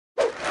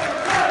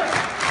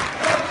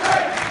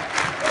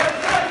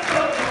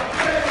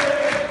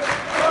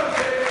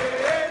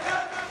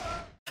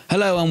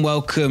Hello and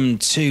welcome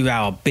to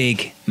our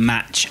big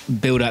match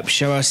build-up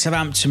show as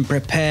Southampton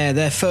prepare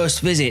their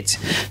first visit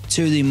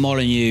to the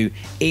Molineux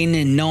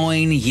in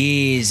 9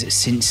 years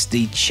since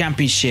the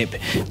Championship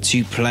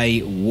to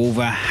play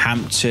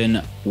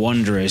Wolverhampton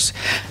Wanderers.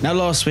 Now,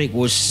 last week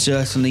was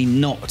certainly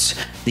not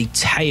the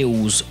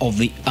tales of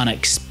the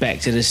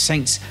unexpected as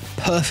Saints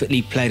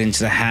perfectly played into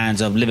the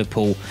hands of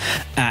Liverpool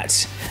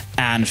at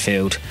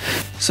Anfield.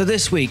 So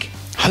this week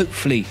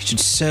hopefully should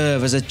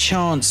serve as a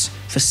chance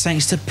for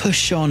Saints to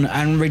push on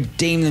and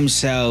redeem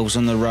themselves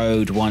on the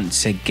road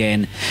once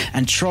again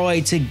and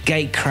try to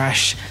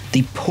gatecrash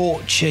the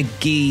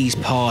Portuguese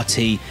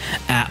party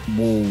at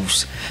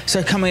Wolves.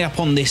 So coming up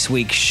on this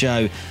week's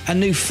show, a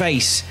new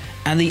face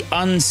and the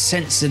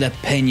uncensored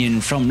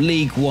opinion from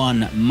League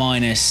One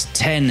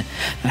 -10,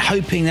 and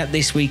hoping that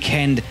this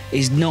weekend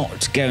is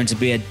not going to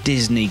be a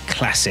Disney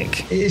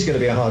classic. It is going to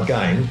be a hard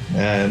game,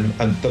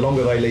 and the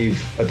longer they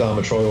leave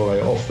Adama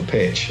Traore off the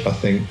pitch, I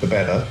think the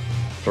better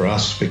for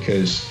us,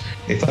 because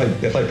if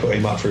they put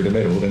him up through the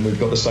middle, then we've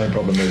got the same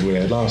problem as we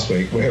had last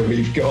week, where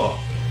we've got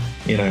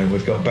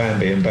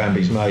Bambi and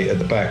Bambi's mate at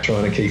the back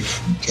trying to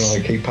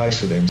keep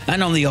pace with him.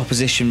 And on the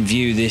opposition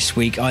view this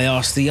week, I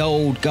asked the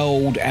old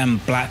gold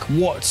and black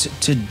what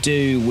to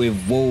do with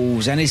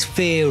Wolves and his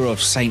fear of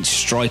Saints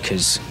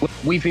strikers.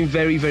 We've been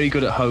very, very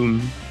good at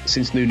home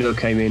since Nuno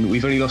came in.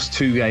 We've only lost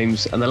 2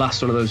 games, and the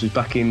last one of those was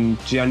back in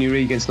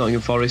January against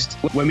Nottingham Forest.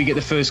 When we get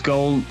the first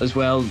goal as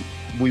well,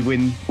 we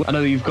win. I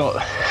know you've got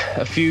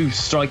a few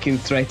striking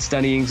threats.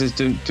 Danny Ings is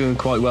doing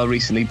quite well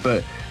recently,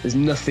 but there's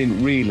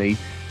nothing really,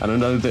 and I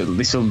know that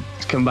this will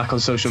come back on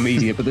social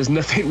media, but there's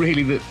nothing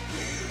really that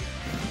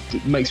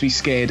makes me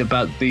scared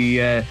about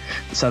the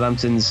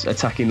Southampton's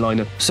attacking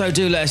lineup. So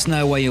do let us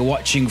know where you're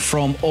watching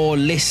from or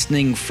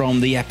listening from.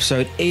 The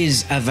episode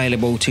is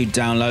available to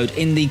download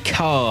in the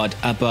card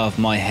above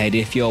my head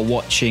if you're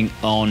watching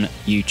on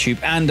YouTube,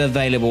 and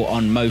available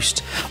on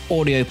most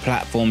audio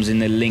platforms in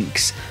the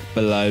links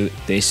below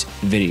this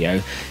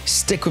video.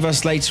 Stick with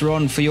us later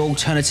on for your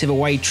alternative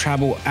away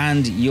travel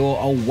and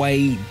your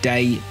away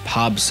day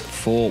pubs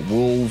for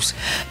Wolves.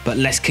 But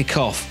let's kick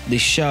off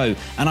this show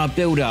and our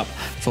build up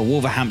for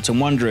Wolverhampton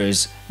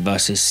Wanderers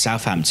versus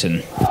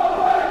Southampton.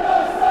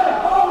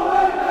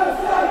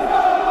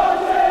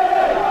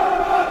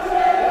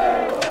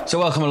 So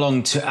welcome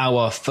along to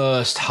our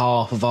first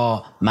half of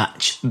our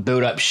match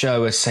build-up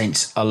show as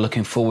Saints are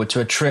looking forward to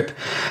a trip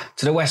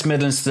to the West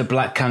Midlands, to the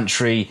Black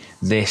Country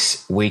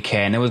this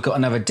weekend. And we've got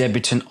another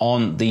debutant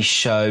on the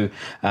show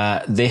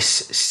this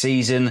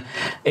season.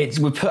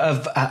 We put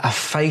a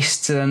face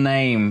to the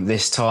name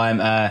this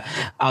time.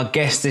 Our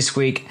guest this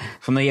week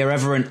from the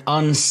irreverent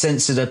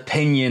uncensored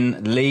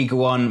opinion League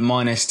One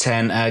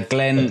 -10,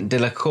 Glen de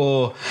la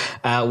Cour.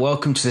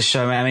 Welcome to the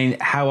show, mate. I mean,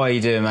 how are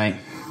you doing, mate?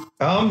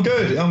 I'm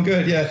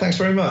good. Yeah, thanks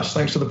very much.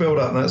 Thanks for the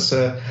build-up.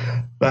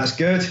 That's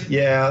good.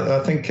 Yeah,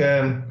 I think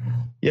a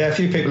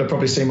few people have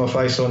probably seen my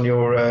face on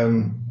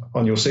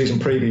your season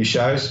preview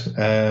shows,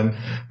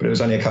 but it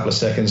was only a couple of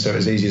seconds, so it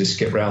was easy to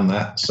skip around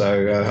that. So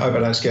I hope I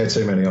don't scare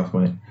too many off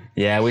me.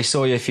 Yeah, we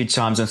saw you a few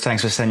times, and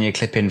thanks for sending your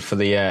clip in for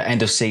the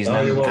end of season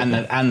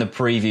and the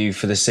preview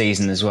for the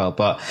season as well.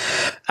 But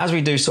as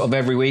we do sort of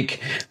every week,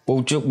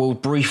 we'll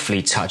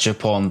briefly touch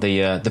upon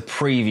the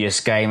previous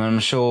game. I'm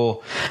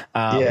sure,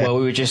 well,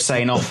 we were just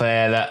saying off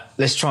air that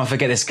let's try and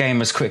forget this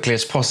game as quickly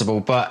as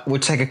possible, but we'll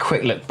take a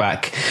quick look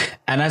back.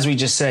 And as we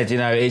just said,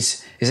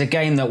 it's a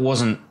game that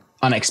wasn't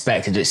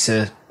unexpected. It's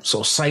a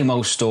sort of same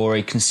old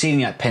story,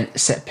 conceding at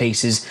set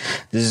pieces,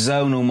 the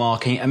zonal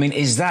marking. I mean,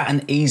 is that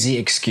an easy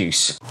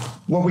excuse?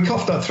 Well, we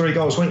coughed up 3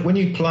 goals. When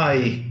you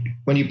play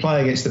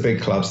against the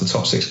big clubs, the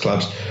top 6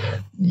 clubs,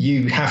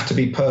 you have to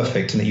be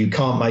perfect and that you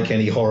can't make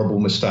any horrible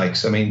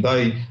mistakes. I mean,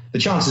 the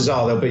chances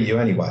are they'll beat you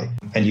anyway,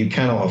 and you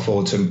cannot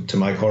afford to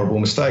make horrible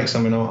mistakes. I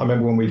mean, I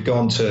remember when we've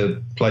gone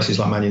to places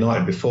like Man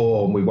United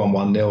before and we won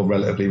 1-0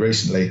 relatively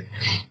recently,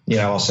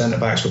 our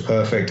centre-backs were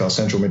perfect, our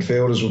central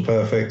midfielders were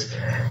perfect,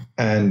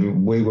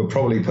 and we were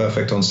probably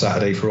perfect on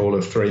Saturday for all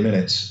of 3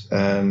 minutes.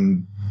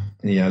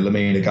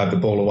 Lamina gave the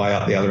ball away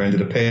up the other end of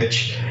the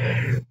pitch.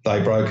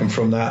 They broke them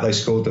from that. They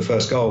scored the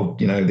first goal,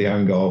 the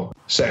own goal.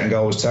 Second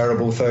goal was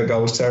terrible. Third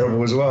goal was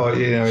terrible as well.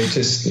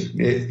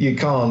 You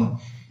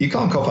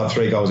can't cough up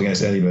 3 goals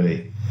against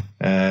anybody.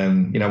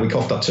 We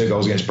coughed up 2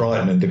 goals against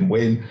Brighton and didn't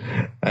win.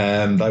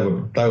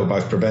 They were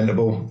both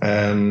preventable.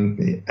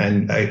 And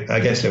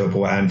against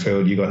Liverpool at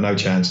Anfield, you got no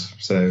chance.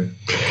 So,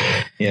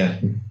 yeah.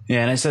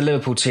 Yeah, and it's a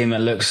Liverpool team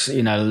that looks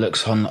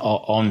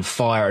on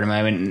fire at the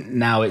moment.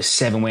 Now it's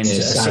 7 wins,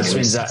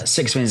 Yeah,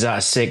 6 wins out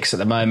of 6 at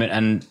the moment,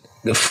 and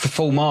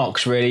full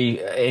marks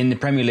really in the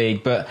Premier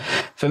League. But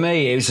for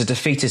me, it was a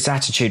defeatist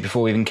attitude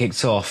before we even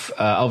kicked off.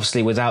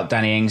 Obviously, without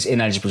Danny Ings,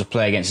 ineligible to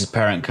play against his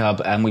parent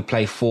club, and we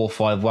play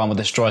 4-5-1 with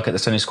a striker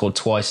that's only scored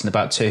twice in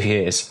about 2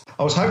 years.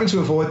 I was hoping to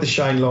avoid the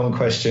Shane Long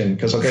question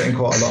because I'm getting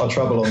quite a lot of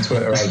trouble on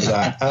Twitter over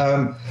that.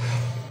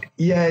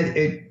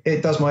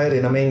 It does my head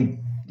in. I mean,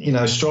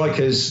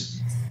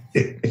 strikers,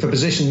 if a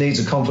position needs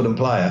a confident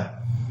player,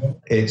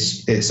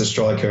 it's a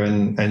striker,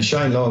 and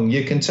Shane Long,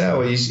 you can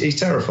tell he's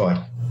terrified.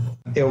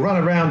 He'll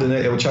run around and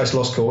he'll chase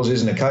lost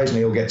causes, and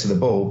occasionally he'll get to the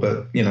ball.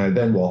 But,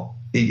 then what?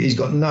 He's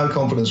got no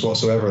confidence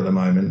whatsoever at the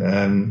moment.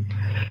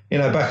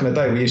 Back in the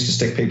day, we used to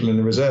stick people in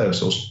the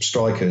reserves or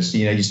strikers.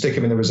 You stick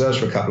them in the reserves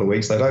for a couple of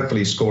weeks. They'd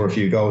hopefully score a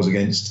few goals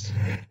against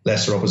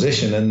lesser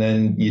opposition, and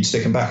then you'd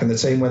stick them back in the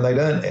team when they'd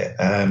earned it.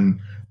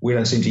 We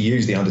don't seem to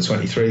use the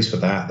under-23s for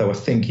that, though I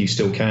think you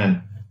still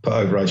can put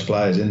overage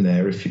players in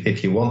there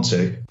if you want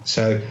to.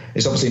 So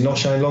it's obviously not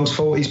Shane Long's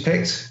fault he's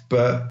picked,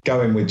 but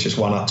going with just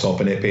one up top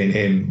and it being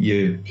him,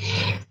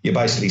 you're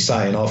basically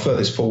saying our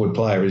furthest forward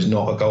player is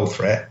not a goal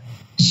threat.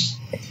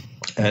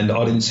 And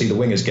I didn't see the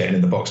wingers getting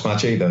in the box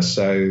much either.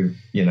 So,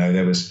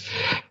 there was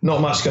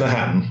not much going to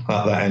happen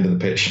at that end of the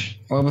pitch.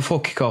 Well, before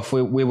kick-off,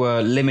 we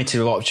were limited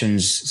with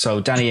options. So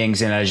Danny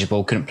Ings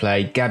ineligible, couldn't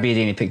play.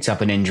 Gabbiadini picked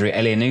up an injury.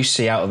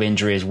 Elianusi out of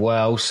injury as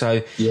well.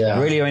 So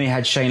really only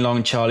had Shane Long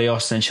and Charlie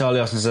Austin. And Charlie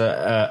Austin's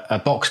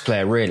a box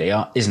player, really,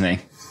 isn't he?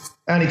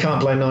 And he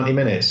can't play 90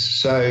 minutes.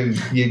 So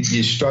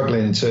you're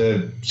struggling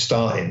to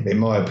start him, in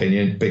my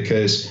opinion,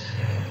 because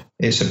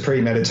it's a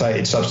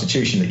premeditated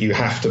substitution that you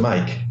have to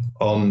make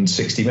on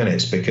 60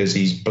 minutes because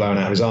he's blown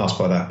out of his arse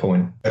by that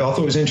point. I thought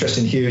it was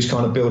interesting, Hughes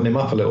kind of building him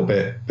up a little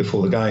bit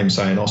before the game,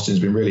 saying Austin's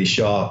been really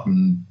sharp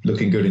and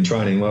looking good in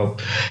training. Well,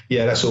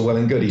 yeah, that's all well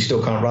and good. He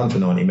still can't run for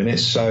 90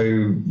 minutes.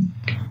 So,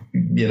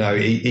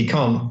 he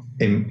can't.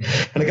 And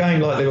a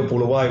game like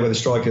Liverpool away where the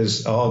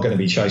strikers are going to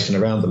be chasing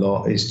around a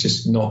lot is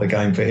just not the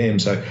game for him.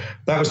 So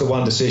that was the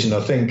one decision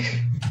I think,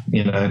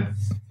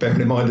 bearing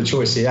in mind the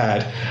choice he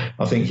had,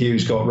 I think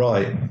Hughes got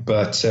right.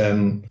 But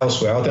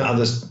elsewhere, I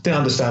didn't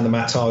understand the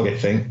Matt Targett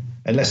thing,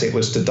 unless it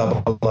was to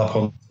double up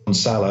on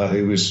Salah,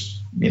 who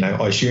was,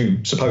 I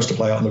assume, supposed to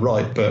play out on the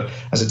right. But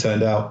as it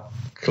turned out,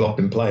 Klopp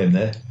didn't play him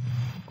there.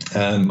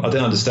 I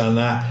didn't understand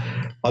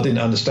that. I didn't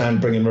understand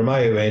bringing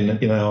Romeo in.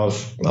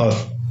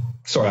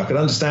 I could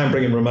understand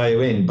bringing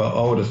Romeo in, but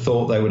I would have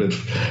thought they would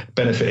have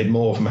benefited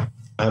more from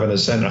having a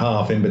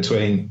centre-half in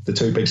between the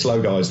two big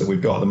slow guys that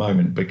we've got at the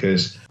moment,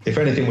 because if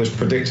anything was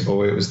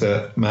predictable, it was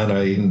that Mane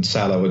and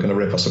Salah were going to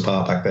rip us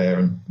apart back there.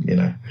 And,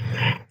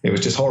 it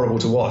was just horrible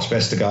to watch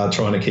Vestergaard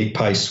trying to keep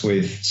pace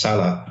with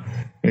Salah.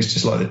 It's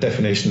just like the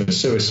definition of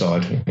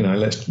suicide.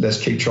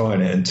 Let's keep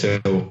trying it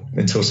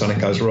until something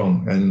goes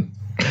wrong. And,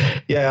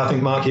 I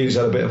think Mark Hughes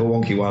had a bit of a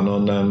wonky one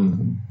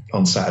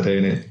on Saturday,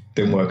 and it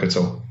didn't work at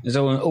all. It's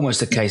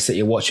almost a case that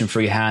you're watching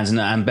through your hands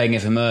and begging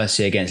for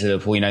mercy against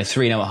Liverpool.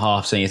 3-0 at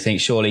half, and you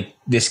think surely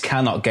this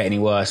cannot get any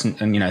worse.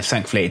 And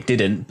thankfully it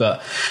didn't.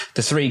 But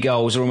the 3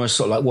 goals are almost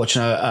sort of like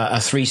watching a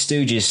Three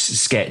Stooges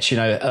sketch.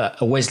 A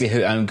Wesley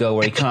Hoot own goal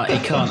where he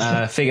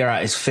can't figure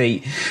out his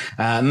feet.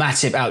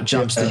 Matip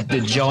outjumps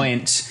the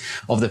giant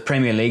of the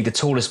Premier League, the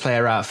tallest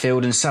player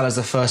outfield, and Salah's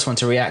the first one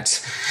to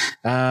react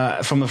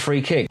from a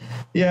free kick.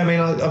 Yeah, I mean,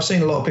 I've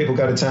seen a lot of people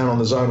go to town on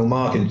the zonal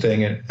marking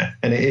thing,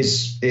 and it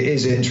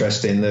is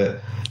interesting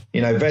that,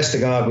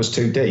 Vestergaard was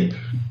too deep.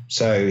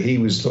 So he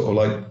was sort of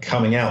like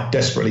coming out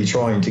desperately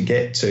trying to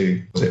get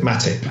to, was it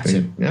Matip?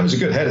 It was a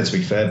good header, to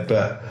be fair,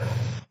 but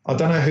I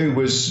don't know who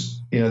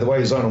was, the way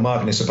zonal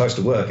marking is supposed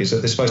to work is that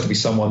there's supposed to be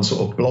someone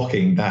sort of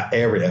blocking that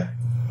area.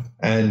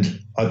 And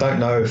I don't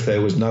know if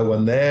there was no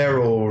one there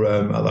or,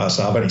 I've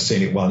only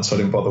seen it once, so I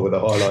didn't bother with the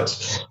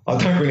highlights. I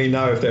don't really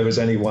know if there was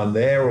anyone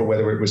there or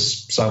whether it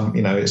was some,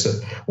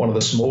 it's one of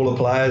the smaller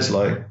players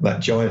like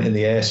that giant in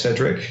the air,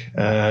 Cedric.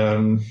 I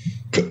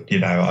don't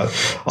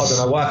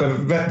know what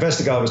happened.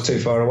 Vestergaard was too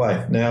far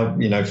away.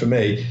 Now, for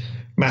me,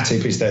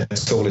 Matip is their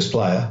tallest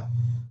player.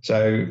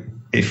 So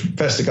if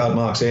Vestergaard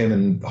marks him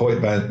and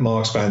Hoyt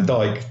marks Van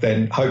Dijk,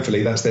 then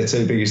hopefully that's their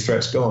 2 biggest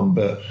threats gone.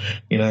 But,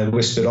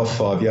 we're stood off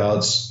 5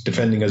 yards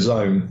defending a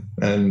zone.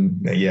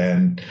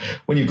 And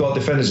when you've got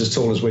defenders as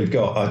tall as we've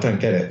got, I don't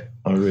get it.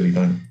 I really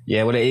don't.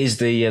 Yeah, well, it is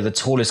the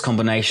tallest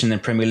combination in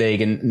the Premier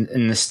League, and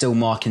they're still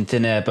marking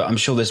thin air, but I'm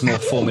sure there's more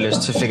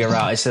formulas to figure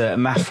out. It's a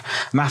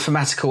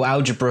mathematical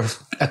algebra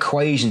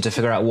equation to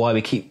figure out why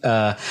we keep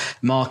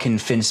marking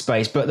thin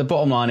space. But the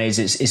bottom line is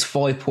it's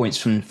 5 points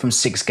from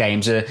 6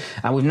 games, and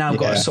we've now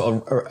got a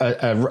sort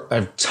of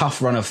a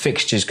tough run of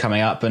fixtures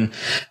coming up. And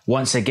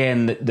once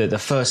again, the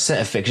first set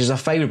of fixtures are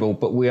favourable,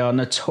 but we are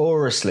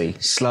notoriously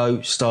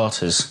slow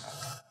starters.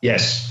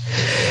 Yes.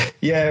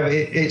 Yeah,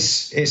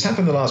 it's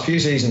happened the last few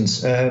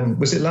seasons.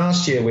 Was it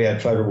last year we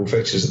had favourable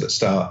fixtures at the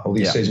start, or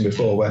the season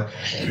before, where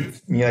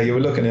you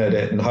were looking at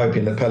it and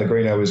hoping that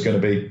Pellegrino was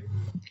going to be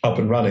up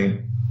and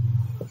running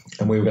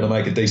and we were going to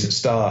make a decent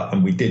start,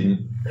 and we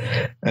didn't.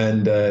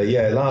 And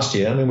last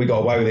year, we got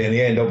away with it in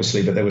the end,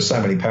 obviously, but there were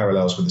so many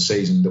parallels with the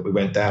season that we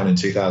went down in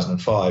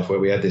 2005, where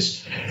we had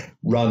this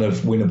run of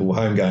winnable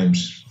home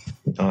games.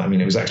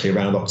 It was actually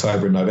around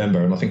October and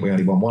November, and I think we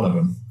only won one of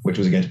them, which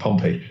was against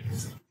Pompey.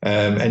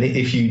 And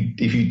if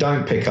you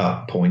don't pick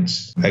up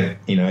points,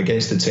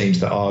 against the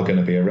teams that are going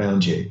to be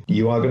around you,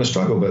 you are going to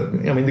struggle.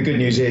 But the good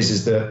news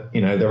is that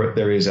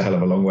there is a hell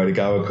of a long way to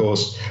go, of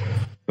course,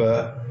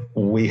 but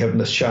we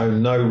have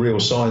shown no real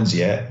signs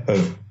yet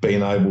of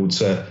being able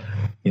to,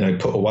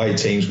 put away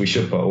teams we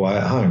should put away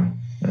at home.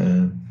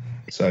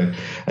 So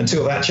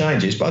until that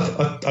changes,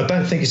 but I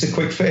don't think it's a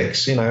quick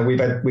fix. You know, we've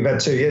had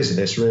 2 years of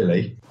this,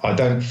 really. I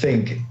don't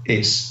think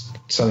it's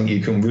something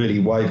you can really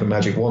wave a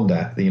magic wand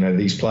at. You know,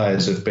 these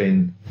players have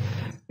been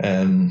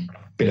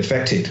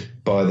affected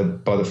by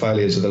the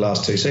failures of the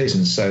last 2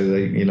 seasons. So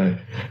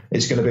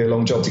it's going to be a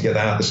long job to get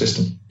that out of the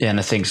system. Yeah, and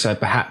I think so.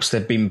 Perhaps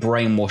they've been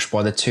brainwashed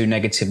by the 2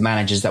 negative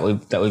managers that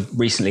we've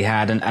recently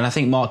had, and I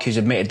think Mark Hughes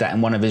admitted that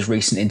in one of his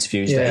recent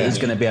interviews. That it's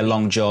going to be a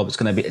long job. It's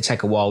going to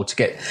take a while to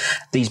get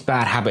these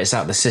bad habits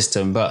out of the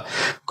system. But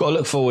got to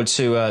look forward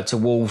to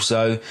Wolves,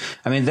 though.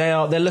 I mean,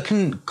 they're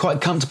looking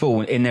quite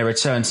comfortable in their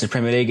return to the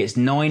Premier League. It's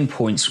 9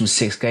 points from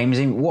 6 games.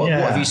 What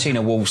have you seen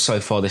of Wolves so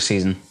far this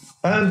season?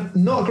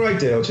 Not a great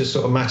deal, just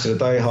sort of match of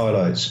the day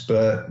highlights.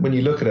 But when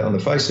you look at it on the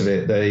face of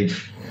it, I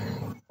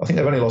think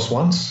they've only lost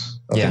once.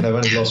 I think they've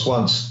only lost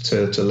once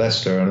to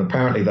Leicester, and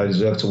apparently they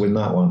deserve to win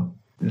that one.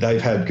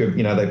 They've had good,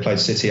 they played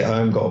City at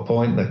home, got a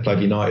point. They've played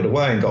United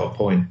away and got a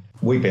point.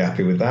 We'd be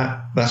happy with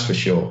that, that's for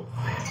sure.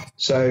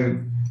 So,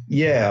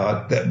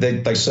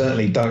 they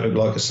certainly don't look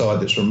like a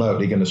side that's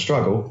remotely going to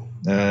struggle.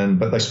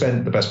 But they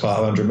spent the best part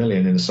of 100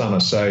 million in the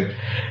summer, so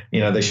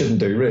they shouldn't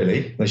do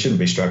really. They shouldn't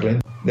be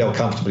struggling. They'll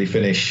comfortably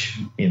finish,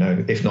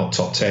 if not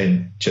top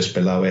 10, just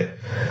below it.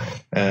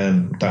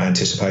 Don't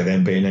anticipate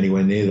them being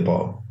anywhere near the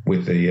bottom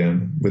with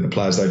the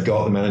players they've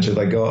got, the manager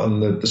they've got,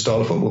 and the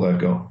style of football they've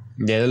got.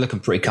 Yeah, they're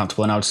looking pretty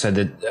comfortable, and I would say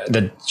that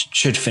they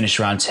should finish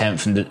around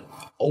 10th, and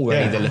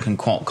already they're looking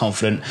quite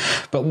confident.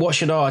 But what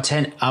should our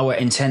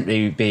intent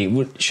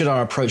be? Should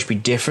our approach be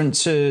different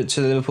to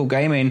the Liverpool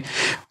game? I mean,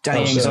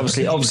 Danny Ings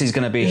obviously is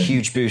going to be a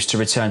huge boost to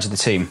return to the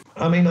team.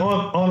 I mean,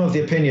 I'm of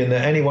the opinion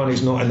that anyone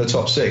who's not in the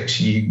top 6,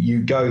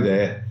 you go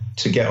there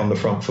to get on the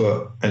front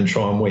foot and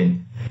try and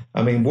win.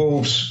 I mean,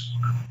 Wolves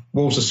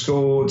have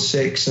scored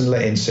 6 and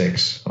let in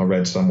 6, I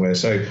read somewhere.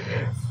 So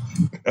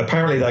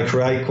apparently they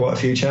create quite a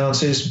few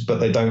chances, but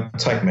they don't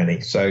take many.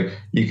 So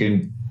you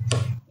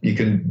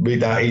can read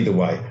that either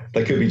way.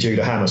 They could be due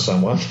to hammer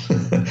someone,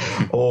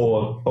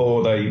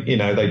 or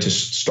they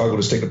just struggle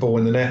to stick the ball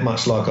in the net,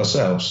 much like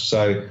ourselves.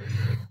 So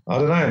I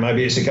don't know.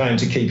 Maybe it's a game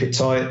to keep it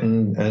tight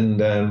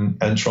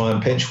and try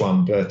and pinch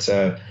one. But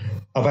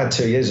I've had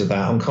 2 years of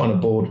that. I'm kind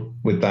of bored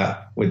with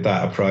that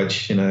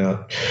approach.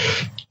 They're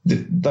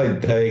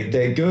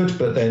good,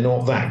 but they're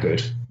not that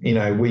good.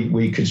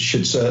 We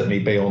should certainly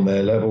be on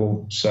their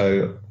level.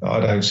 So I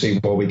don't see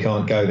why we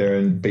can't go there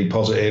and be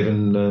positive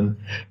and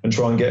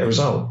try and get a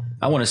result.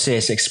 I want to see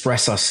us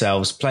express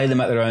ourselves, play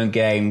them at their own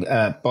game.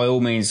 By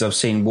all means, I've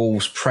seen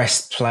Wolves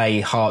press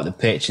play hard at the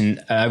pitch, and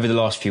over the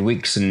last few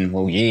weeks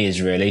and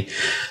years really,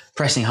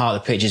 pressing hard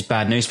at the pitch is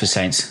bad news for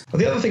Saints.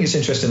 Well, the other thing that's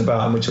interesting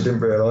about them, which I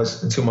didn't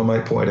realise until my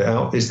mate pointed it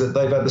out, is that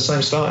they've had the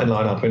same starting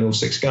lineup in all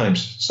 6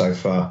 games so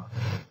far.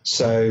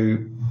 So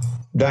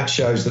that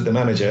shows that the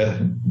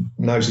manager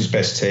knows his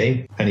best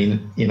team, and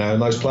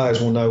and those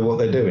players will know what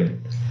they're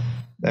doing.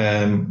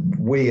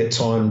 We at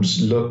times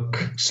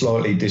look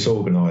slightly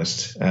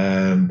disorganised.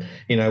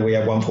 We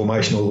had one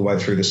formation all the way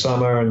through the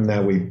summer, and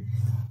now we've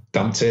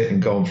dumped it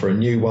and gone for a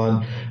new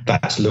one.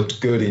 That's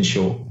looked good in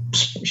short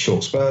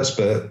spurts,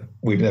 but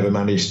we've never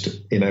managed,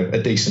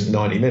 a decent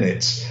 90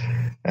 minutes.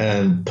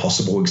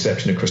 Possible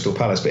exception of Crystal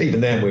Palace, but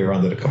even then we were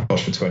under the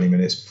cosh for 20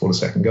 minutes before the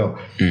second goal.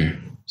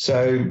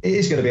 So it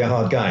is going to be a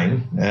hard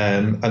game,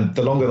 and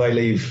the longer they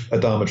leave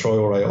Adama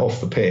Traore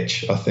off the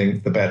pitch, I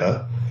think the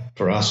better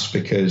for us,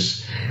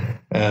 because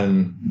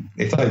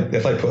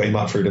if they put him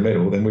up through the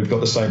middle, then we've got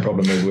the same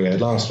problem as we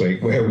had last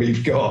week, where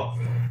we've got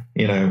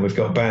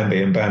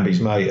Bambi and Bambi's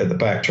mate at the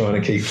back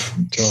trying to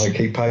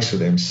keep pace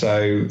with him.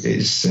 So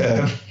it's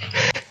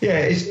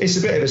it's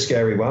a bit of a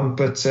scary one,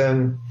 but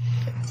I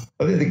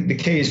think the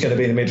key is going to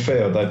be in the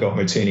midfield. They've got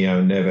Moutinho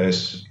and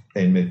Neves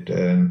in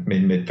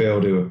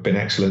midfield, who have been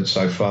excellent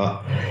so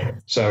far.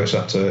 So it's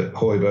up to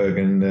Højbjerg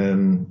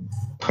and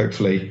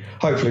hopefully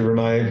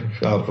Romeo.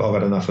 I've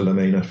had enough of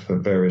Lamina for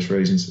various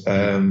reasons.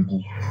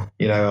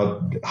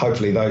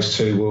 Hopefully those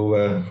two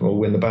will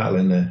win the battle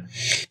in there.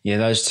 Yeah,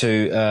 those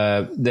two,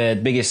 their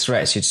biggest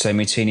threats, you'd say,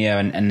 Moutinho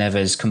and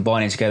Neves,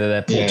 combining together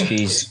their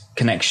Portuguese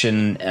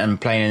connection and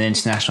playing in an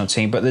international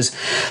team. But there's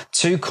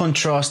 2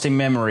 contrasting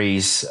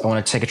memories. I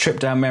want to take a trip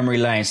down memory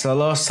lane. So the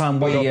last time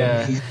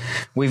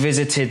we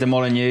visited the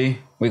Molineux,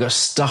 we got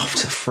stuffed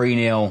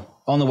 3-0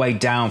 on the way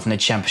down from the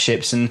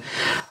championships, and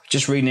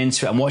just reading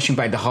into it, I'm watching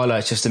back the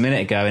highlights just a minute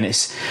ago, and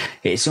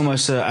it's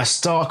almost a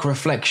stark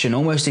reflection,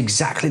 almost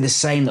exactly the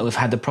same that we've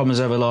had the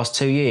problems over the last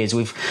 2 years.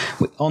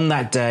 On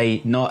that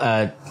day, not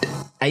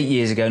 9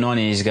 years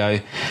ago,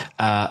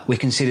 we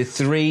conceded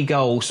 3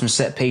 goals from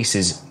set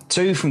pieces,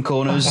 2 from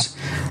corners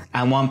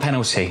and 1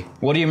 penalty.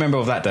 What do you remember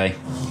of that day?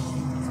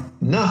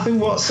 Nothing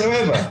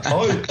whatsoever.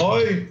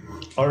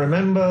 I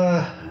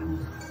remember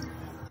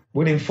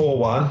winning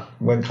 4-1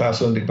 when Claus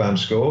Lundekvam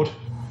scored.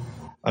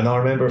 And I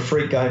remember a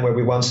freak game where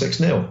we won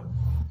 6-0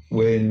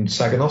 when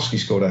Saganowski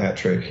scored a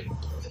hat-trick.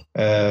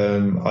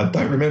 I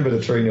don't remember the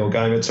 3-0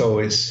 game at all.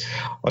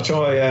 I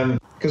try,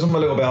 because I'm a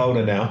little bit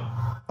older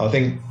now, I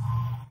think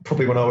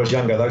probably when I was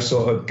younger, those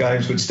sort of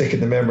games would stick in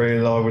the memory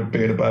and I would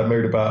be in a bad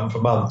mood about them for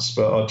months.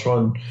 But I try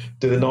and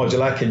do the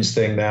Nigel Atkins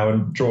thing now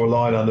and draw a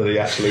line under the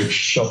absolute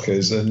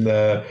shockers and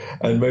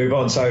move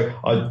on. So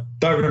I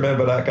don't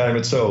remember that game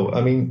at all.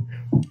 I mean,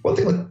 one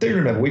thing I do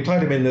remember, we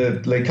played him in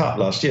the League Cup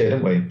last year,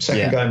 didn't we?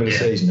 Second game of the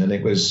season, and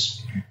it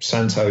was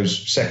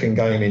Santo's second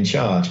game in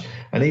charge.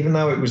 And even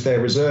though it was their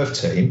reserve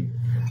team,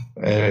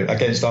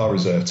 against our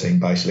reserve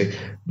team, basically,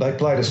 they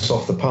played us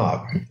off the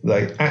park.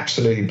 They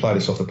absolutely played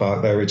us off the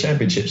park. They were a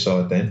championship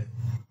side then.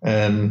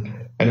 And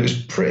it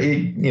was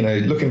pretty,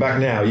 looking back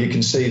now, you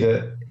can see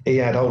that he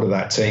had hold of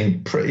that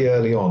team pretty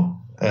early on.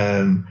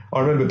 I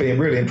remember being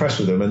really impressed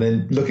with them and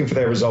then looking for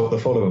their result the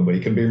following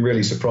week and being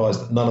really surprised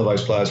that none of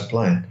those players are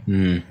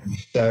playing.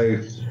 So,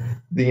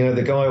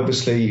 the guy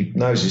obviously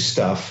knows his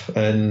stuff,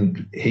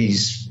 and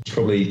he's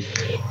probably,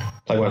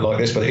 they won't like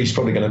this, but he's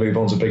probably going to move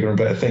on to bigger and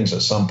better things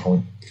at some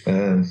point.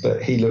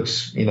 But he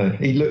looks, he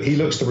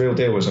looks the real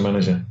deal as a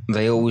manager.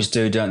 They always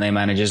do, don't they,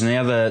 managers? And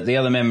the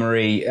other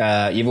memory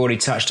you've already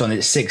touched on, it,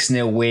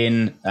 6-0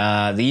 win.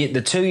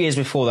 The 2 years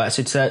before that,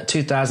 so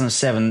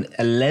 2007,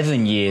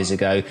 11 years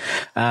ago.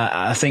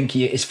 I think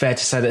it's fair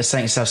to say that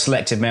Saints have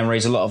selective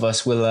memories. A lot of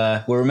us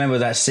will remember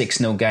that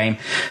 6-0 game.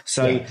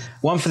 So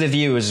one for the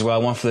viewers as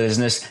well, one for the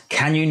listeners.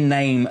 Can you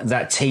name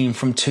that team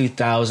from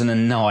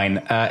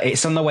 2009?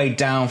 It's on the way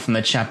down from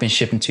the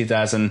Championship in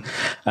 2000,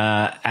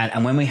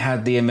 and when we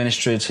had the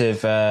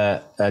administrative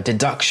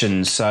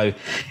deductions. So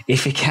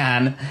if you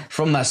can,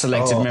 from that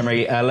selective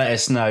memory, let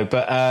us know.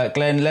 But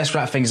Glenn, let's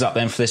wrap things up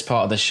then for this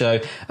part of the show.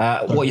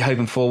 What are you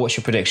hoping for? What's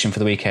your prediction for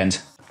the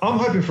weekend? I'm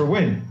hoping for a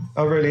win.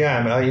 I really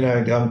am.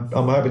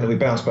 I'm hoping that we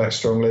bounce back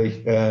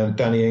strongly.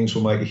 Danny Ings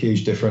will make a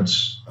huge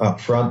difference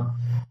up front.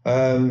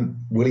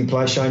 Will he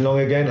play Shane Long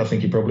again? I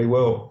think he probably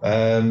will.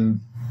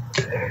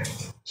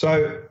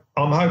 So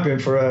I'm hoping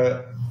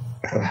for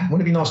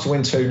wouldn't it be nice to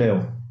win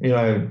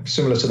 2-0?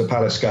 Similar to the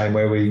Palace game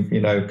where we,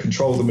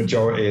 control the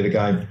majority of the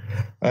game.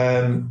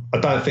 I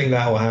don't think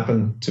that will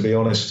happen, to be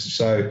honest.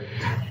 So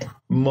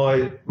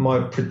my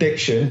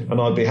prediction,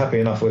 and I'd be happy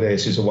enough with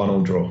this, is a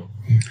 1-1 draw.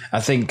 I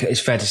think it's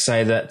fair to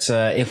say that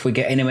if we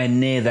get anywhere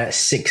near that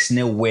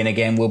 6-0 win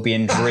again, we'll be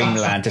in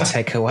dreamland to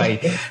take away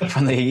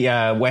from the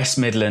West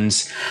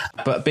Midlands.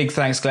 But big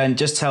thanks, Glenn.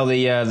 Just tell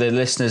the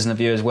listeners and the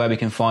viewers where we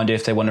can find you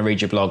if they want to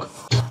read your blog.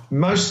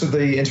 Most of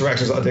the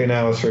interactions that I do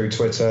now are through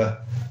Twitter.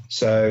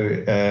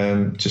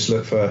 So just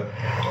look for,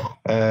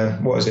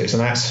 what is it? It's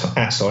an at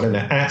sign, isn't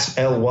it? At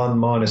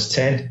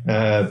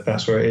L1-10.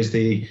 That's where it is.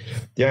 The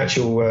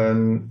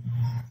actual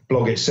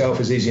blog itself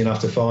is easy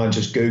enough to find.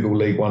 Just Google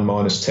League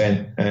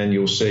 1-10 and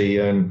you'll see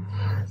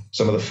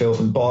some of the filth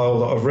and bile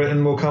that I've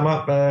written will come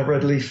up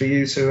readily for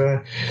you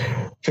to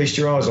feast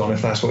your eyes on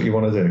if that's what you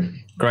want to do.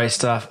 Great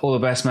stuff. All the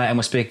best, mate, and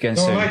we'll speak again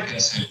soon.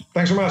 Mate.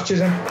 Thanks very much.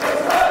 Cheers, then.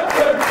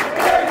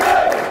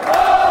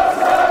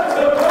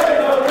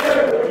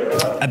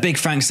 A big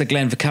thanks to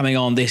Glenn for coming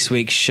on this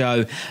week's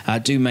show.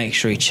 Do make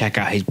sure you check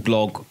out his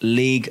blog,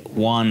 League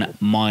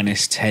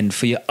 1-10,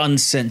 for your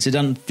uncensored,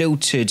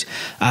 unfiltered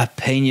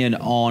opinion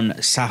on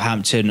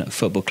Southampton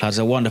Football Club. It's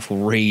a wonderful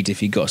read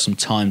if you've got some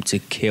time to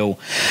kill.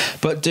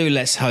 But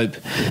let's hope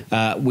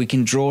we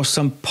can draw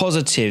some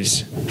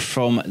positives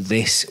from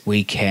this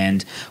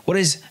weekend. What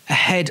is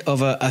ahead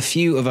of a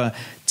few of a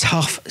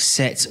tough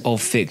set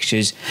of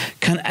fixtures.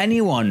 Can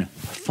anyone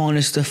find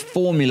us the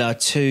formula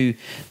to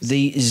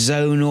the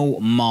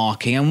zonal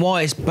marking and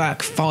why it's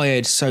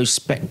backfired so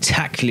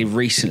spectacularly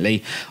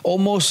recently? Or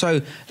more so,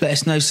 let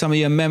us know some of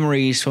your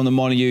memories from the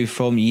Molineux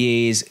from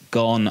years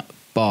gone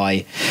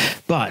by.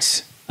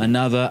 But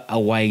another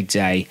away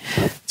day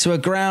to a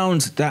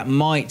ground that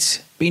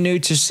might be new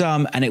to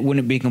some, and it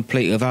wouldn't be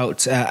complete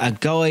without a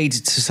guide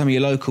to some of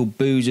your local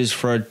boozers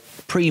for a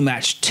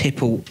pre-match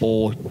tipple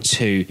or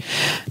two.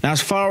 Now,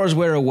 as far as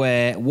we're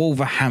aware,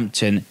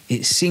 Wolverhampton,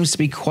 it seems to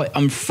be quite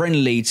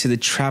unfriendly to the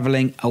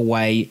travelling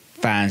away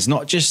fans,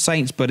 not just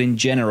Saints, but in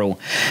general.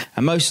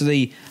 And most of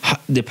the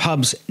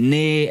pubs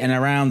near and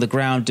around the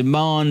ground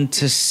demand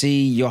to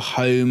see your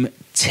home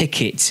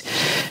ticket.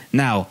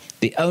 Now,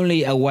 the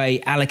only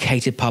away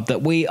allocated pub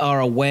that we are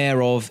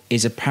aware of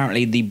is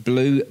apparently the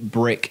Blue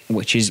Brick,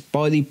 which is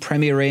by the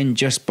Premier Inn,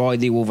 just by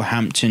the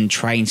Wolverhampton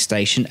train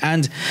station.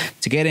 And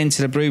to get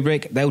into the Blue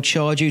Brick, they'll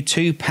charge you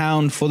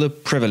 £2 for the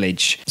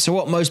privilege. So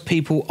what most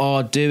people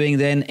are doing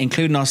then,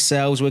 including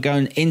ourselves, we're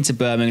going into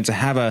Birmingham to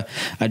have a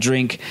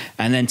drink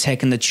and then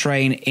taking the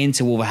train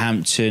into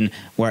Wolverhampton,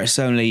 where it's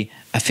only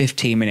a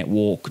 15-minute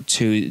walk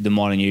to the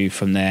Molineux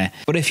from there.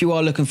 But if you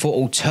are looking for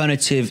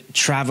alternative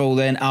travel,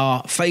 then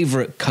our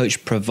favourite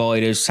coach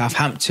providers,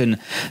 Southampton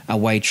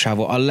Away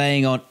Travel, are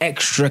laying on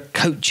extra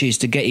coaches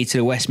to get you to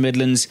the West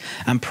Midlands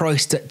and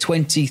priced at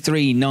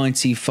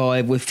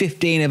 $23.95 with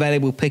 15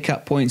 available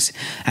pickup points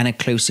and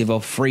inclusive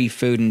of free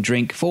food and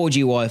drink,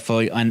 4G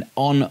Wi-Fi and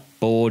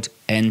on-board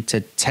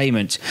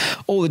entertainment.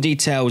 All the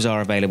details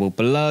are available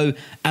below,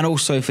 and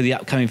also for the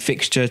upcoming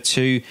fixture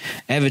to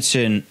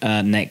Everton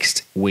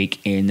next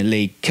week in the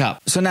League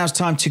Cup. So now it's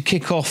time to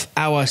kick off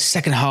our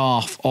second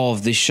half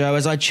of the show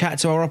as I chat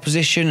to our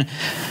opposition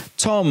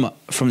Tom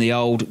from the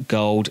Old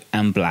Gold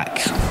and Black.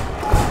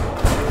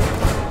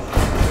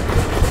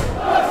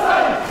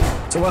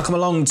 So welcome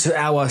along to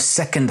our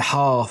second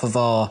half of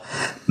our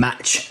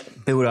match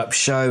build-up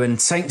show, and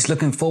Saints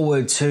looking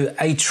forward to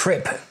a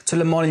trip to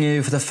Le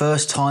Molineux for the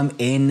first time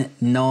in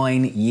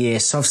 9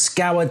 years. So I've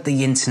scoured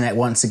the internet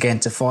once again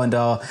to find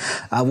our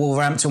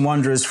Wolverhampton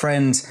Wanderers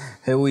friends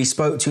who we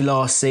spoke to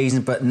last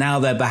season, but now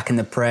they're back in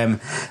the Prem,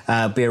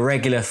 be a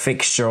regular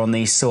fixture on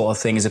these sort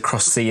of things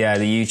across the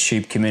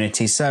YouTube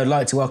community. So I'd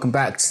like to welcome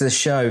back to the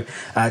show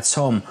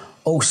Tom,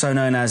 also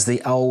known as the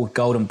Old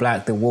Gold and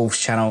Black, the Wolves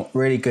channel.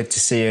 Really good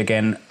to see you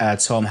again,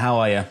 Tom. How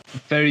are you?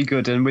 Very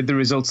good, and with the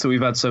results that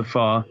we've had so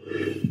far,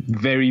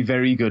 very,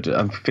 very good.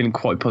 I'm feeling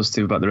quite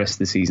positive about the rest of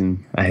the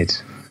season ahead.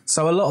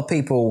 So a lot of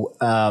people,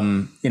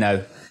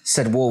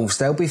 said Wolves,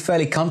 they'll be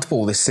fairly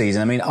comfortable this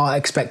season. I mean, are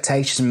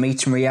expectations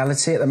meeting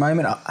reality at the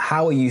moment?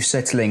 How are you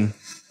settling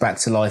back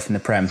to life in the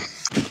Prem?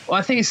 Well,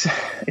 I think it's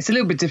a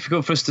little bit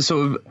difficult for us to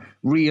sort of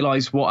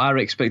realise what our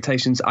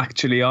expectations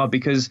actually are,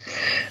 because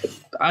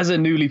as a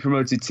newly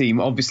promoted team,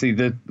 obviously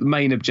the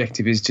main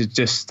objective is to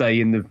just stay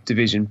in the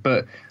division.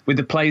 But with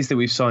the players that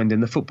we've signed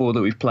and the football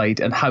that we've played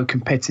and how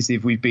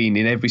competitive we've been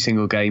in every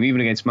single game,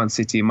 even against Man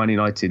City and Man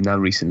United now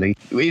recently,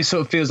 it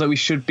sort of feels like we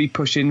should be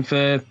pushing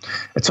for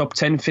a top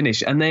 10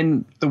 finish. And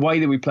then the way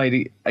that we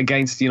played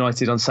against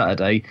United on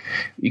Saturday,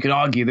 you could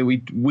argue that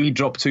we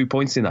dropped 2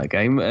 points in that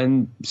game.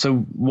 And so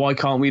why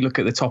can't we look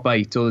at the top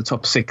 8 or the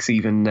top 6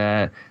 even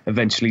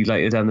eventually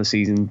later down the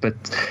season? But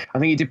I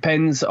think it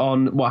depends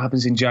on what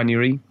happens in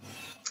January.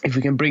 If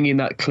we can bring in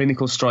that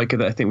clinical striker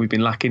that I think we've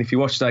been lacking. If you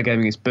watched our game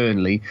against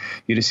Burnley,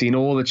 you'd have seen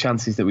all the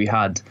chances that we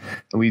had,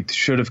 and we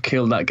should have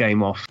killed that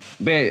game off.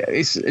 But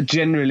it's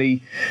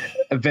generally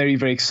a very,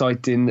 very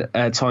exciting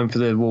time for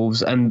the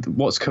Wolves, and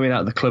what's coming out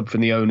of the club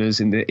from the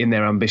owners in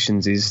their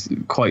ambitions is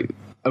quite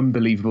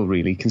unbelievable,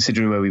 really,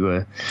 considering where we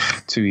were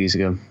 2 years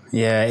ago.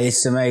 Yeah,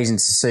 it's amazing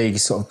to see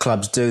sort of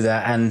clubs do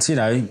that. And,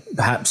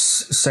 perhaps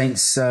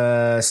Saints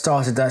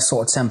started that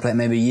sort of template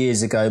maybe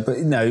years ago. But,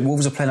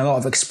 Wolves are playing a lot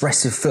of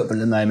expressive football at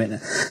the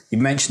moment. You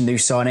mentioned new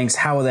signings.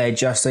 How are they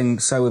adjusting?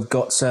 So we've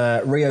got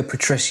Rio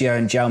Patricio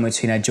and João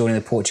Moutinho joining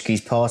the Portuguese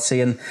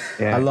party, and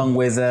along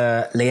with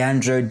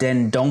Leandro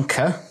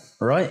Dendoncker.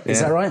 Right?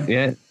 Is that right?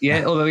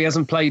 Yeah. Although he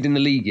hasn't played in the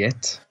league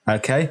yet.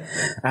 Okay.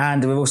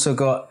 And we've also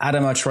got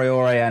Adama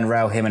Traore and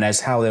Raul Jimenez.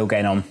 How are they all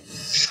getting on?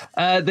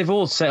 They've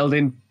all settled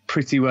in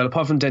pretty well,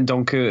 apart from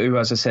Dendoncker, who,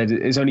 as I said,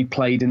 has only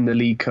played in the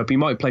League Cup. He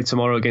might play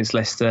tomorrow against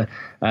Leicester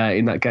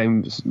in that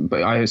game,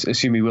 but I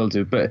assume he will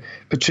do. But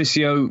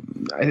Patricio,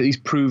 he's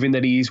proving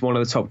that he's one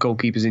of the top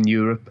goalkeepers in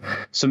Europe.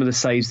 Some of the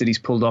saves that he's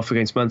pulled off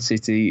against Man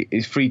City,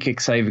 his free kick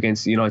save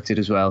against United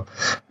as well.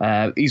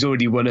 He's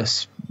already won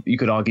us, you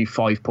could argue,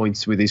 5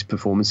 points with his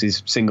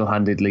performances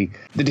single-handedly.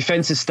 The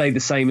defence has stayed the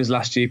same as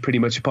last year, pretty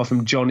much, apart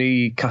from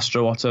Johnny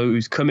Castro Otto,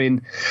 who's come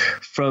in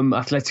from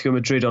Atletico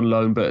Madrid on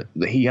loan, but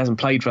he hasn't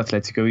played for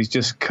Atletico. He's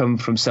just come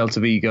from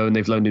Celta Vigo and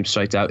they've loaned him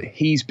straight out.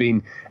 He's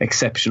been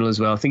exceptional as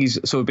well. I think he's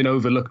sort of been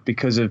overlooked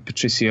because of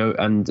Patricio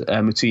and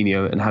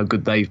Moutinho and how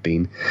good they've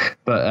been.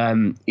 But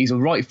he's a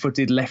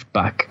right-footed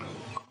left-back.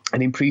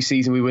 And in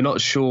pre-season, we were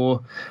not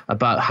sure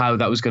about how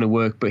that was going to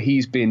work, but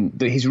his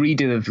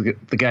reading of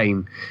the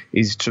game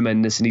is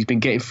tremendous, and he's been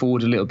getting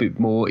forward a little bit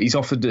more. He's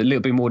offered a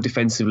little bit more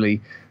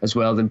defensively as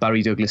well than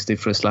Barry Douglas did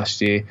for us last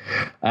year.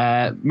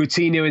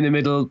 Moutinho in the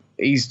middle,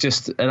 he's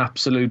just an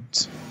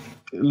absolute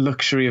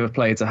luxury of a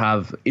player to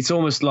have. It's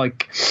almost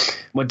like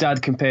my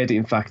dad compared it,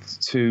 in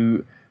fact,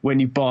 to when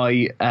you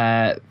buy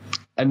a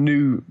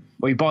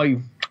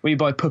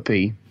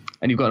puppy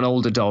and you've got an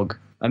older dog,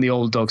 and the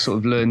old dog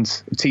sort of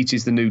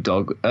teaches the new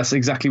dog. That's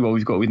exactly what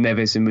we've got with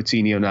Neves and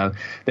Moutinho now.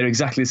 They're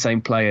exactly the same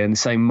player and the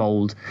same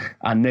mould,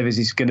 and Neves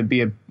is going to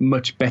be a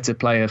much better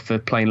player for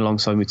playing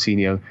alongside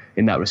Moutinho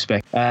in that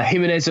respect.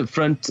 Jimenez up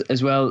front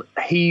as well.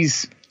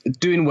 He's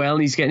doing well,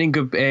 and he's getting in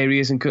good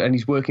areas, and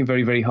he's working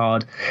very, very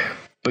hard.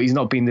 But he's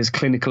not been as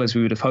clinical as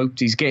we would have hoped.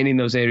 He's getting in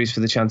those areas for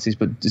the chances,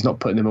 but he's not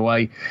putting them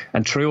away.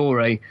 And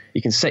Traore,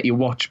 you can set your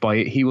watch by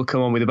it. He will come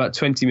on with about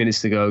 20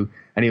 minutes to go,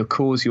 and he'll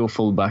cause your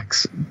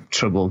fullbacks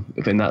trouble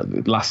in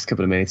that last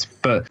couple of minutes.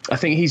 But I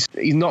think he's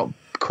not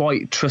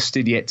quite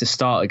trusted yet to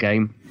start a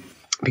game,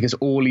 because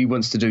all he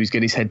wants to do is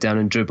get his head down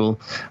and dribble.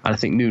 And I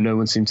think Nuno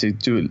wants him to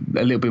do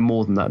a little bit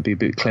more than that, be a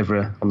bit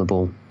cleverer on the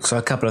ball. So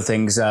a couple of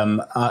things.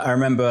 I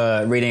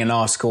remember reading an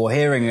article,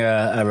 hearing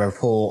a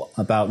report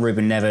about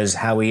Ruben Neves,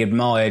 how he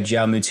admired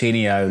João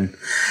Moutinho. And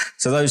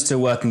so those two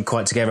working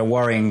quite together,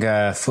 worrying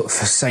for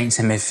Saints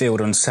in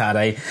midfield on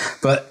Saturday.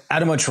 But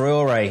Adama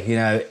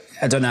Traore,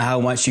 I don't know how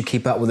much you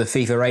keep up with the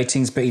FIFA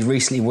ratings, but he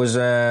recently was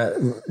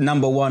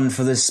number one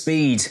for the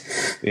speed,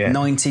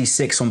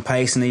 96 on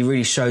pace, and he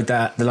really showed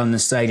that at the London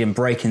Stadium,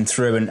 breaking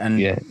through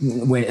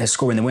and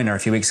scoring the winner a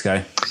few weeks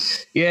ago.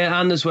 Yeah,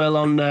 and as well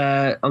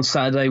on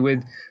Saturday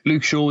with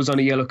Luke Shaw was on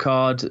a yellow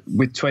card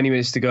with 20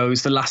 minutes to go.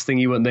 It's the last thing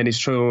you want then is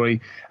Traore,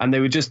 and they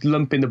were just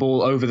lumping the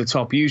ball over the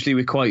top. Usually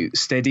we're quite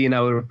steady in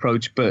our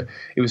approach, but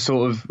it was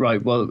sort of,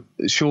 right, well,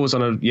 Shaw's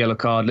on a yellow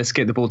card, let's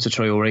get the ball to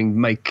Traore and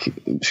make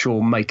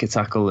Shaw make a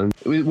tackle and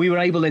time. We were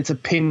able then to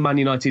pin Man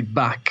United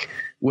back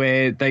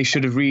where they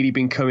should have really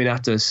been coming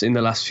at us in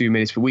the last few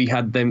minutes, but we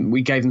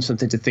gave them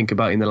something to think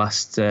about in the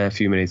last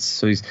few minutes.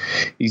 So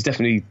he's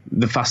definitely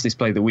the fastest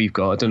player that we've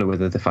got. I don't know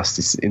whether the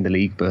fastest in the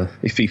league, but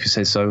if FIFA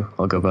says so,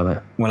 I'll go by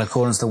that. Well,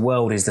 according to the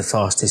world, he's the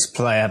fastest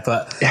player,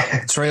 but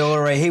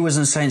Traore, he was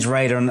on Saints'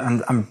 radar,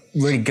 and I'm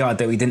really glad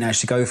that we didn't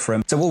actually go for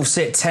him. So Wolves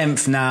sit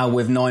 10th now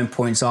with 9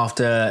 points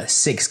after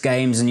 6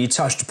 games, and you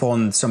touched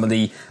upon some of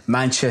the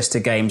Manchester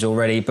games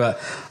already, but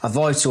a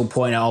vital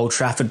point at Old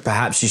Trafford,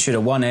 perhaps you should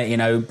have won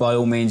it, by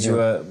all means you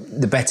were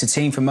the better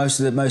team for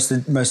most of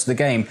the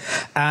game,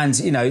 and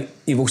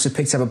you've also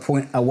picked up a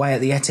point away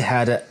at the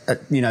Etihad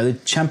at the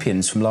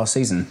champions from last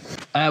season.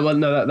 Well,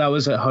 no, that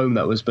was at home,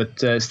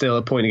 but still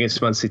a point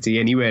against Man City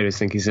anywhere I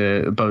think is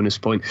a bonus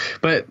point.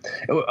 But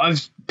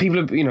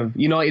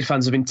United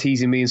fans have been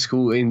teasing me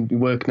in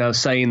work now,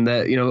 saying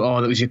that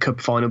that was your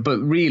cup final, but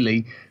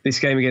really this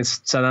game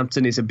against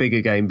Southampton is a bigger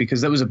game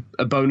because that was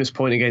a bonus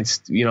point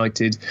against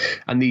United,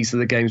 and these are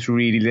the games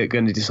really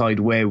going to decide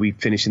where we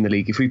finish in the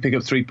league. If we pick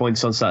up 3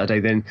 points on Saturday,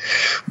 then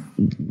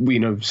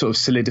we sort of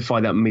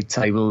solidify that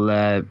mid-table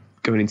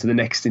going into the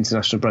next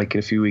international break in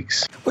a few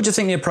weeks. What do you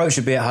think the approach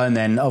should be at home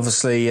then?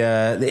 Obviously,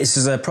 this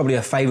is probably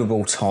a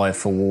favourable tie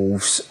for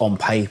Wolves on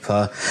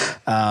paper.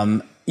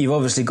 You've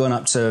obviously gone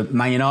up to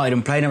Man United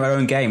and played our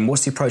own game.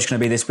 What's the approach going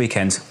to be this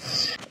weekend?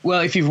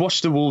 Well, if you've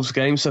watched the Wolves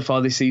game so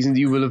far this season,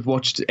 you will have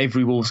watched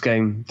every Wolves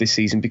game this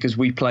season because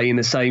we play in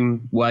the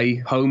same way,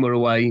 home or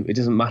away. It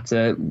doesn't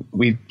matter.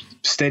 We're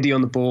steady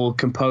on the ball,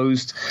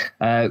 composed.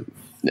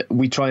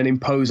 We try and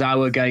impose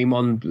our game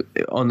on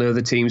the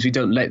other teams. We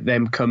don't let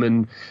them come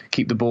and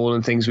keep the ball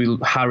and things. We'll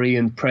harry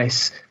and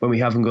press when we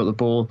haven't got the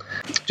ball.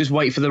 Just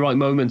wait for the right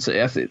moment.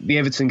 The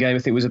Everton game, I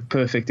think, was a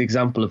perfect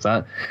example of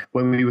that.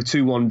 When we were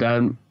 2-1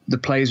 down, the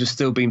players were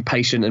still being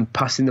patient and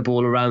passing the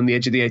ball around the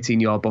edge of the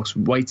 18-yard box,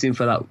 waiting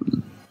for that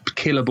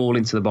killer ball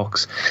into the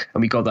box.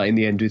 And we got that in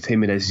the end with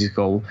Jimenez's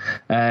goal.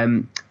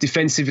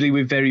 Defensively,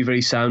 we're very,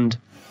 very sound.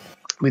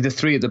 With the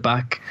 3 at the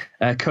back,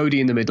 Cody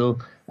in the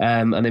middle,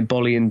 and then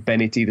Bolly and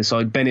Bennett either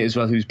side. Bennett as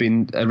well, who's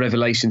been a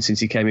revelation since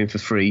he came in for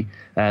free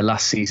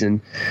last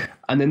season.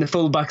 And then the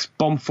full-backs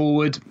bomb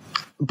forward,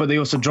 but they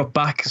also drop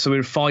back. So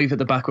we're 5 at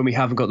the back when we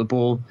haven't got the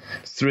ball,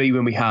 3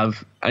 when we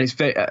have. And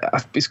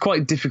it's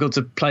quite difficult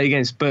to play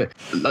against. But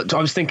I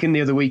was thinking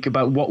the other week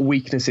about what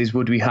weaknesses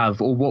would we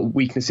have, or what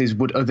weaknesses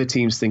would other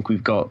teams think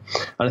we've got.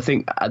 And I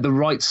think at the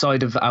right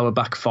side of our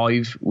back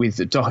 5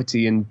 with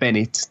Doherty and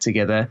Bennett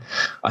together,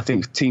 I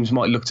think teams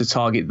might look to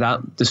target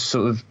that. The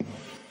sort of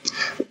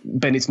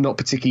Bennett's not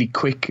particularly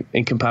quick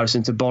in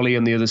comparison to Bolly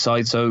on the other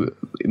side, so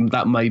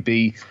that may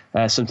be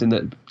something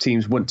that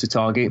teams want to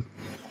target.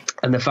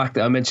 And the fact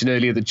that I mentioned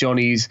earlier that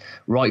Johnny's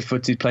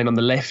right-footed playing on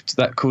the left,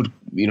 that could,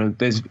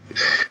 there's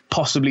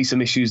possibly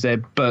some issues there,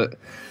 but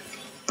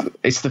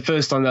it's the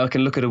first time that I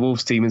can look at a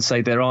Wolves team and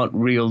say there aren't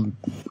real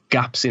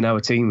gaps in our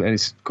team, and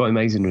it's quite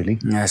amazing, really.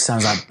 Yeah, it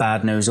sounds like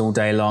bad news all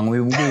day long.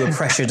 We were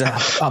pressured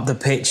up the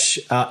pitch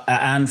at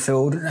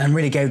Anfield and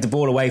really gave the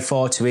ball away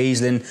far too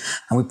easily, and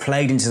we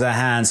played into their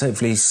hands.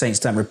 Hopefully Saints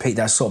don't repeat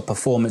that sort of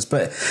performance.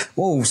 But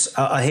Wolves,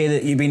 I hear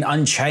that you've been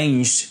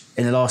unchanged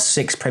in the last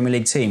 6 Premier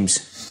League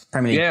games.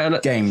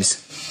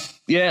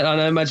 Yeah,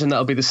 and I imagine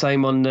that'll be the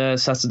same on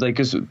Saturday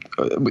because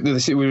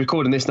we're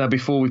recording this now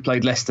before we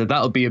played Leicester.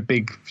 That'll be a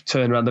big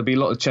turnaround. There'll be a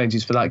lot of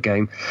changes for that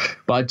game.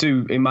 But I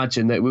do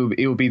imagine that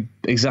it will be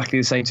exactly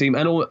the same team.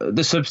 And all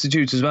the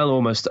substitutes as well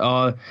almost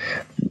are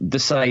the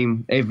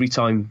same every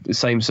time, the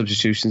same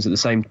substitutions at the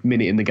same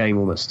minute in the game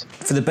almost.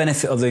 For the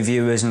benefit of the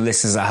viewers and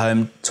listeners at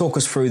home, talk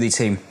us through the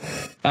team.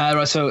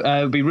 So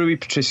it'll be Rui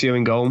Patricio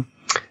in goal.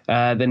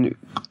 Then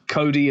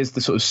Cody is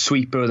the sort of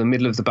sweeper in the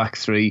middle of the back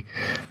 3.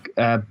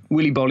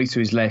 Willy Bolly to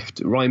his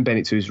left, Ryan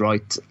Bennett to his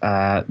right,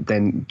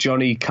 then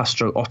Johnny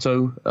Castro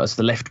Otto as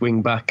the left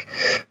wing back,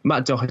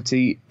 Matt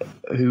Doherty,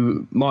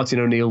 who Martin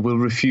O'Neill will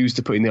refuse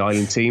to put in the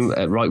Ireland team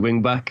at right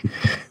wing back,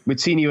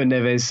 Moutinho and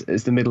Neves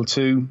as the middle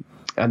 2.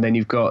 And then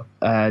you've got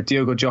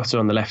Diogo Jota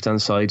on the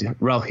left-hand side,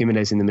 Raul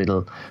Jimenez in the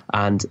middle,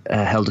 and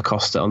Helder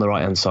Costa on the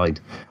right-hand side.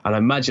 And I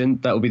imagine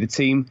that will be the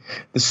team.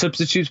 The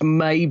substitutes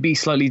may be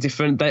slightly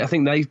different. I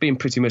think they've been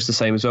pretty much the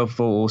same as well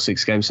for all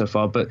 6 games so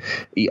far. But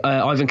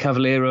Ivan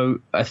Cavallero,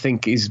 I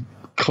think, is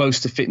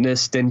close to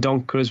fitness.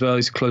 Dendoncker as well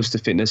is close to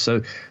fitness.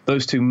 So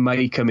those 2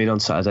 may come in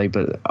on Saturday,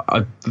 but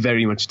I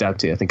very much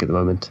doubt it, I think, at the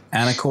moment.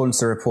 And according to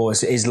the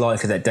reports, it is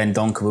likely that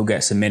Dendoncker will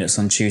get some minutes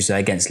on Tuesday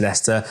against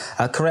Leicester.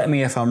 Correct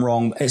me if I'm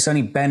wrong, it's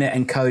only Bennett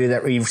and Cody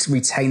that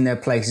retained their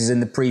places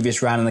in the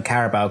previous round in the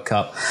Carabao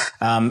Cup.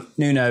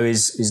 Nuno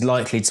is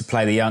likely to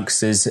play the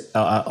youngsters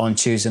on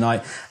Tuesday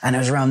night. And it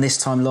was around this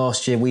time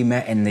last year we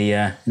met in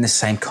the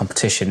same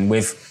competition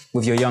with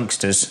your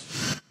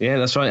youngsters. Yeah,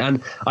 that's right.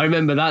 And I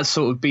remember that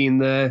sort of being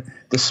the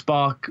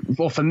spark,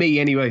 or for me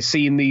anyway,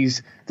 seeing the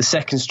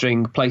second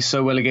string play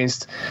so well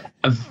against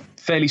a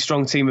fairly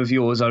strong team of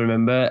yours, I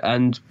remember.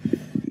 And,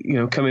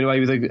 coming away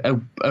with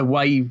a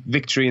away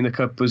victory in the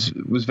cup was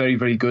very,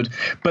 very good.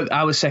 But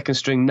our second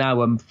string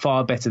now are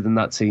far better than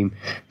that team,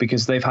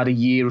 because they've had a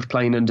year of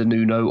playing under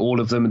Nuno, all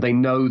of them. They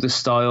know the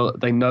style,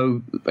 they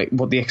know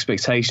what the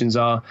expectations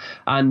are,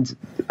 and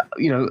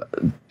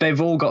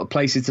they've all got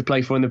places to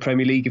play for in the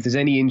Premier League. If there's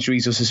any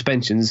injuries or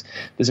suspensions,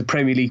 there's a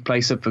Premier League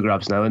place up for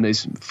grabs now, and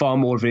there's far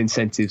more of an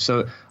incentive.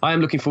 So I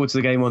am looking forward to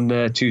the game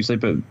on Tuesday,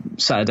 but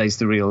Saturday's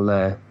the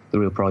real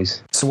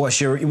prize. So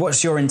what's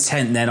your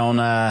intent then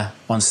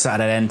on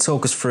Saturday? Then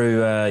talk us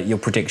through your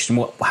prediction.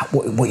 What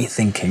are you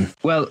thinking?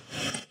 Well,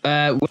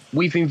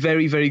 we've been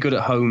very, very good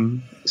at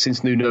home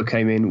since Nuno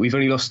came in. We've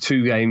only lost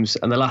 2 games,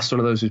 and the last one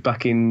of those was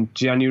back in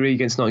January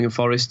against Nottingham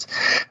Forest,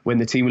 when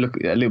the team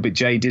looked a little bit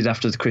jaded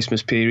after the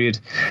Christmas period.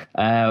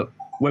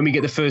 When we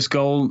get the first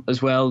goal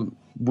as well,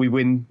 we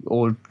win,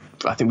 or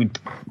I think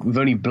we've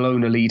only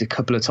blown a lead a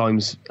couple of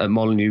times at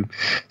Molineux.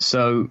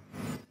 So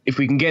if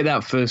we can get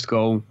that first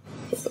goal,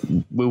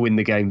 we'll win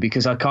the game,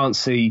 because I can't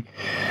see.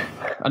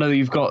 I know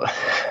you've got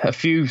a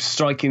few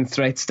striking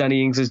threats.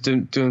 Danny Ings is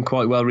doing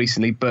quite well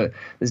recently, but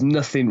there's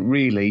nothing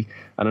really.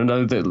 And I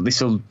know that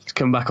this will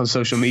come back on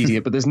social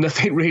media, but there's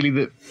nothing really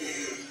that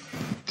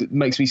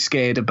makes me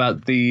scared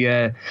about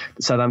the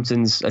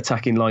Southampton's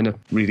attacking lineup,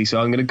 really. So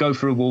I'm going to go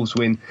for a Wolves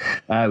win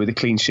with a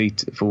clean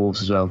sheet for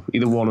Wolves as well,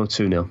 either 1 or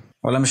 2-0.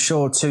 Well, I'm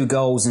sure 2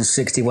 goals and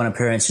 61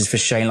 appearances for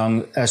Shane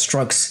Long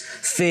strikes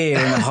fear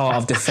in the heart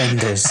of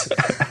defenders.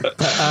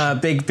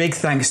 But big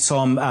thanks,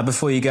 Tom.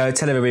 Before you go,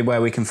 tell everybody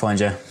where we can find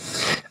you.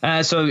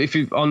 So if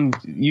you on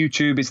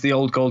YouTube, it's The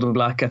Old Gold and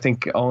Black. I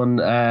think on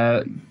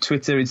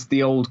Twitter, it's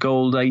The Old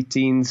Gold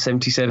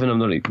 1877. I'm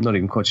not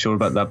even quite sure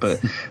about that,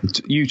 but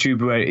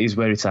YouTube is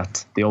where it's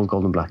at, The Old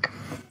Gold and Black.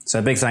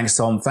 So big thanks,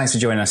 Tom. Thanks for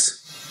joining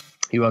us.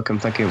 You're welcome.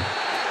 Thank you.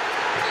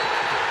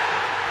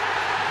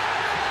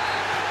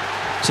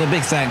 So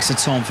big thanks to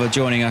Tom for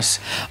joining us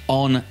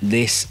on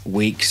this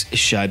week's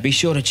show. Be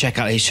sure to check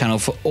out his channel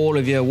for all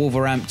of your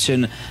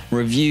Wolverhampton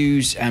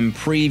reviews and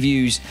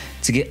previews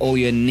to get all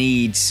your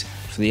needs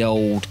for the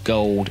old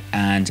gold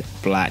and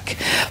black.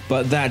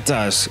 But that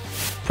does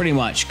pretty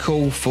much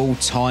call full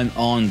time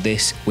on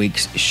this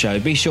week's show.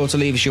 Be sure to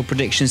leave us your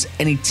predictions,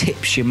 any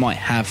tips you might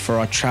have for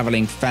our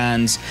travelling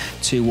fans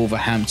to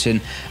Wolverhampton.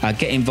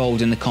 Get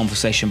involved in the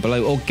conversation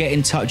below, or get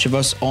in touch with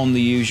us on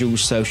the usual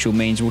social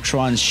means. We'll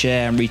try and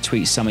share and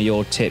retweet some of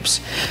your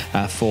tips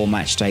for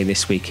match day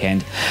this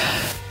weekend.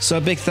 So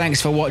a big thanks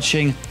for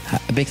watching,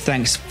 a big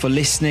thanks for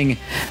listening.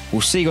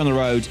 We'll see you on the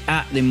road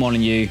at the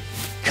Molineux.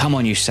 Come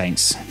on, you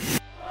Saints.